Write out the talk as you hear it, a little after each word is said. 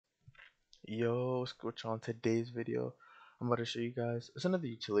Yo, Scorch, on today's video, I'm about to show you guys. It's another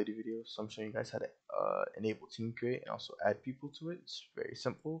utility video, so I'm showing you guys how to enable team create and also add people to it. It's very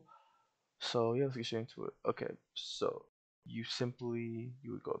simple. So yeah, let's get straight into it. Okay, so you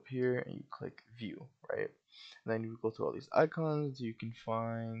would go up here and you click view, right? And then you would go through all these icons. You can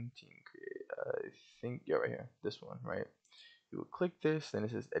find team create. I think yeah, right here, this one, right? You would click this, then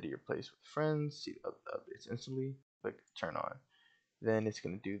it says edit your place with friends. See the updates instantly. Click turn on. Then it's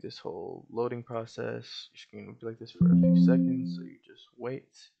going to do this whole loading process. Your screen will be like this for a few seconds, so you just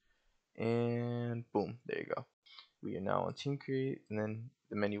wait, and boom, there you go. We are now on team create, and then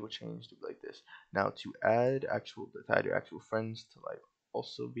the menu will change to be like this. Now to add your actual friends to like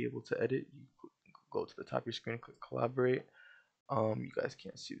also be able to edit, you go to the top of your screen, click collaborate. You guys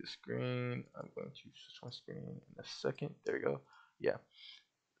can't see the screen. I'm going to switch my screen in a second. There we go. Yeah,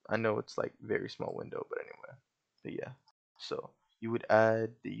 I know it's like very small window, but anyway. But yeah. So you would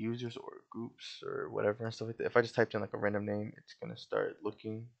add the users or groups or whatever and stuff like that. If I just typed in like a random name, it's gonna start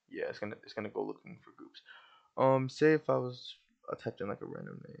looking. Yeah, it's gonna go looking for groups. Say if I typed in like a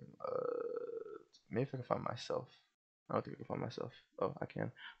random name. Maybe if I can find myself. I don't think I can find myself. Oh, I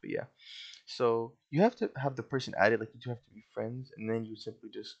can. But yeah. So you have to have the person added. Like you do have to be friends, and then you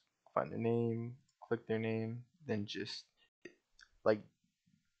simply just find their name, click their name, then just like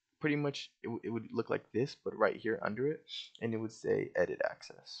pretty much it would look like this, but right here under it, and it would say edit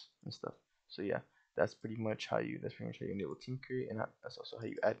access and stuff. So yeah, that's pretty much how you enable team create, and that's also how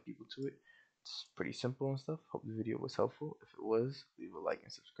you add people to it. It's pretty simple and stuff. Hope the video was helpful. If it was, leave a like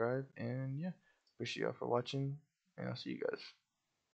and subscribe, and yeah, appreciate y'all for watching, and I'll see you guys.